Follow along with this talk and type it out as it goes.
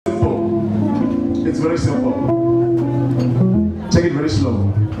It's very simple. Take it very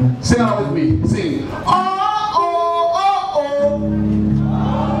slow. Sing out with me. Sing. Oh, oh, oh, oh.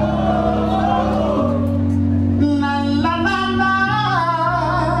 La, la, la, la.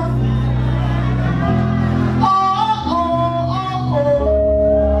 Oh, oh, oh, oh.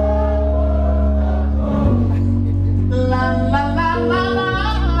 La, la, la, la, la.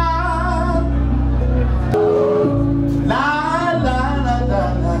 La, la, la, la,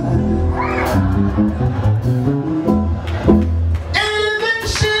 la.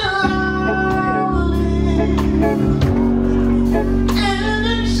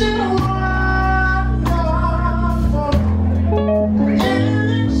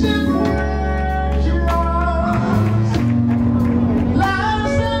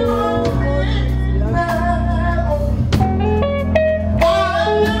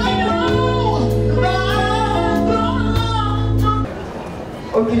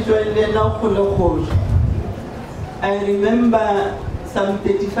 I remember some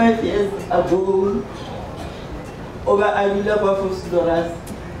 35 years ago, over Adula First Lady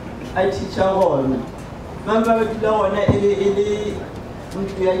I teach a hall. Mamba Dula ele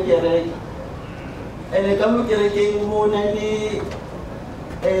Mutuya Gerek. And a Gamu Gerek Monani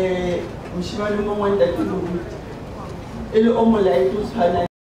Mishmalu Wanda Kilu. Ele Omolaitus Hana.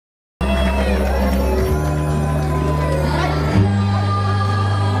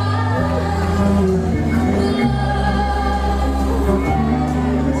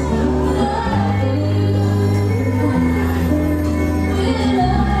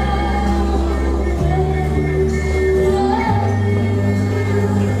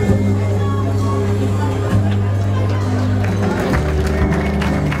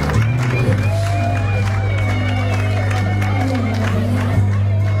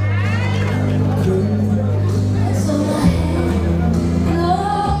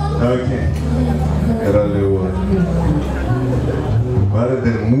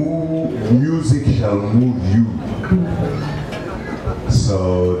 Music shall move you.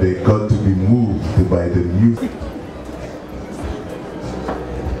 So they got to be moved by the music.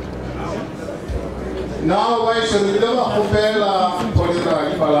 Now I should never compare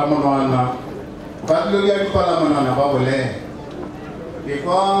Polita Palamanana, but Lulia Palamanana Babole. If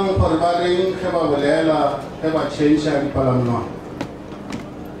one for Baring Kababolela ever change Palamana.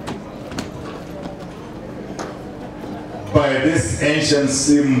 By this ancient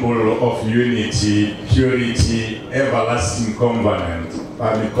symbol of unity, purity, everlasting covenant,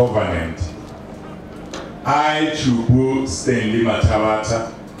 I, Chubu Stanley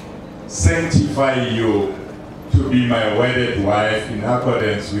Mathabatha, sanctify you to be my wedded wife in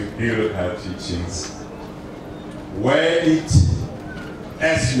accordance with biblical teachings. Wear it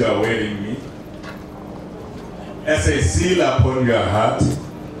as you are wearing me, as a seal upon your heart,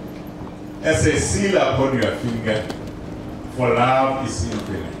 as a seal upon your finger. For love is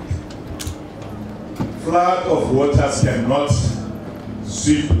infinite. Flood of waters cannot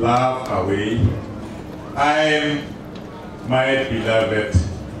sweep love away. I am my beloved,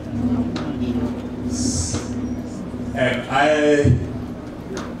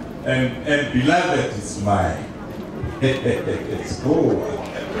 and beloved is mine. Let's go.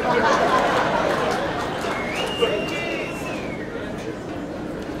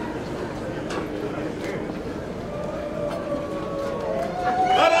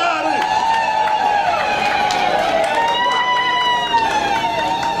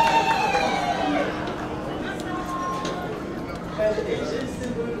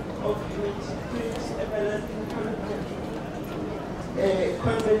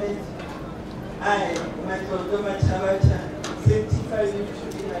 I, Maggie Mathabatha, sanctify you to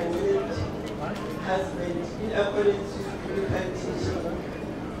be my wedded husband in accordance with biblical teaching.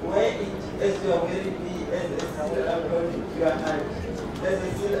 Wear it as you are wearing me as a seal upon your heart, as a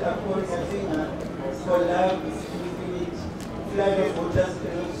seal upon your finger. For love is infinite. Flood of waters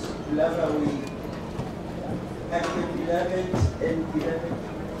cannot sweep love away. I am beloved and beloved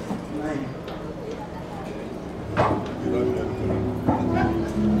mine.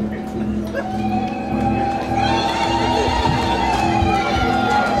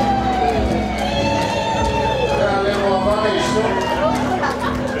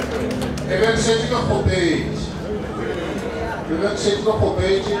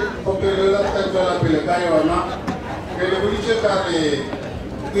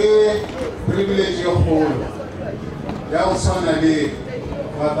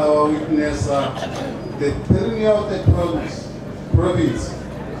 Witness the premier of the province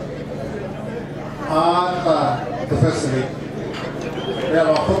and the First Lady. We have a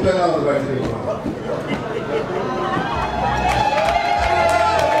hotel.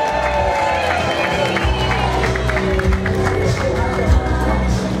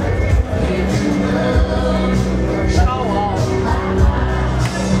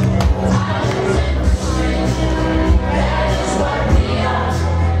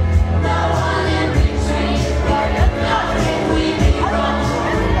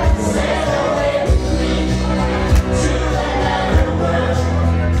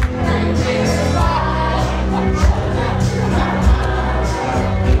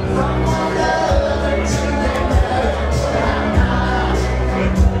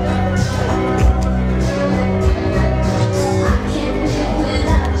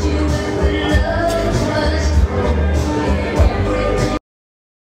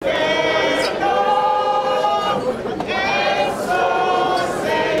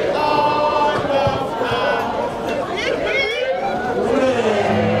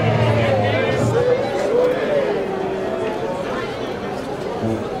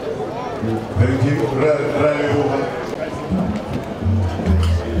 Thank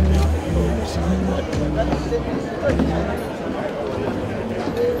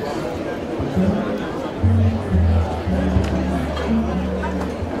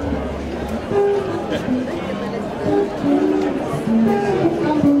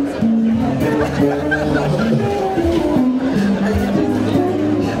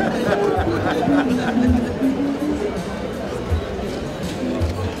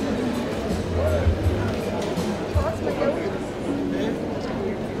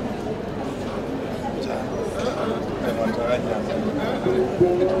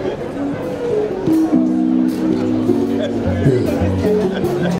you.